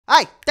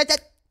Aye,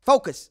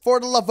 focus. For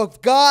the love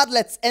of God,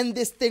 let's end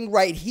this thing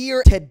right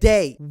here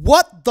today.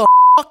 What the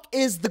fuck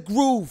is the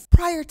groove?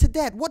 Prior to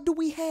that, what do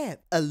we have?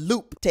 A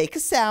loop. Take a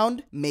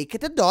sound, make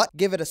it a dot,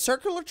 give it a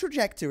circular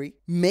trajectory,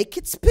 make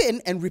it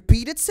spin and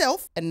repeat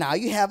itself, and now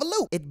you have a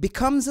loop. It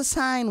becomes a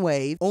sine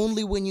wave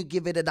only when you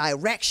give it a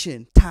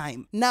direction,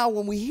 time. Now,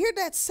 when we hear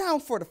that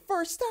sound for the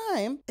first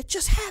time, it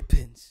just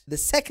happens. The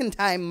second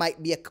time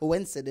might be a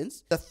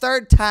coincidence. The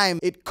third time,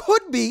 it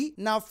could be.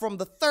 Now, from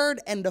the third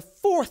and the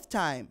fourth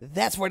time,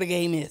 that's where the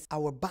game is.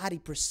 Our body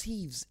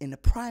perceives in a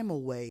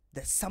primal way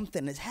that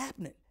something is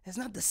happening. It's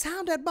not the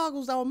sound that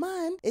boggles our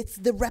mind. It's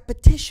the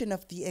repetition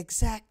of the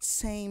exact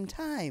same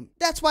time.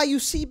 That's why you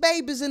see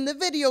babies in the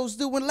videos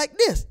doing like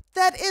this.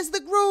 That is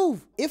the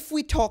groove. If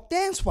we talk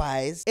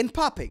dance-wise in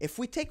popping, if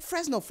we take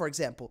Fresno, for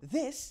example,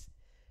 this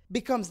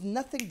becomes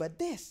nothing but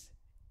this.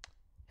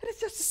 And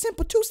it's just a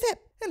simple two-step.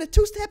 And a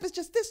two-step is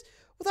just this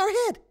with our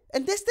head.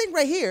 And this thing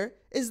right here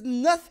is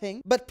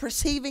nothing but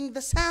perceiving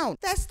the sound.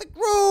 That's the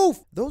groove.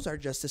 Those are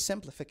just a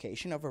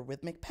simplification of a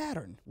rhythmic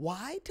pattern.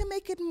 Why? To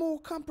make it more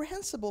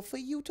comprehensible for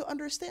you to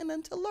understand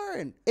and to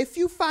learn. If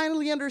you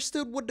finally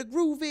understood what the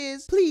groove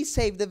is, please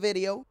save the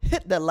video,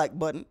 hit that like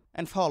button,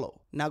 and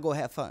follow. Now go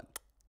have fun.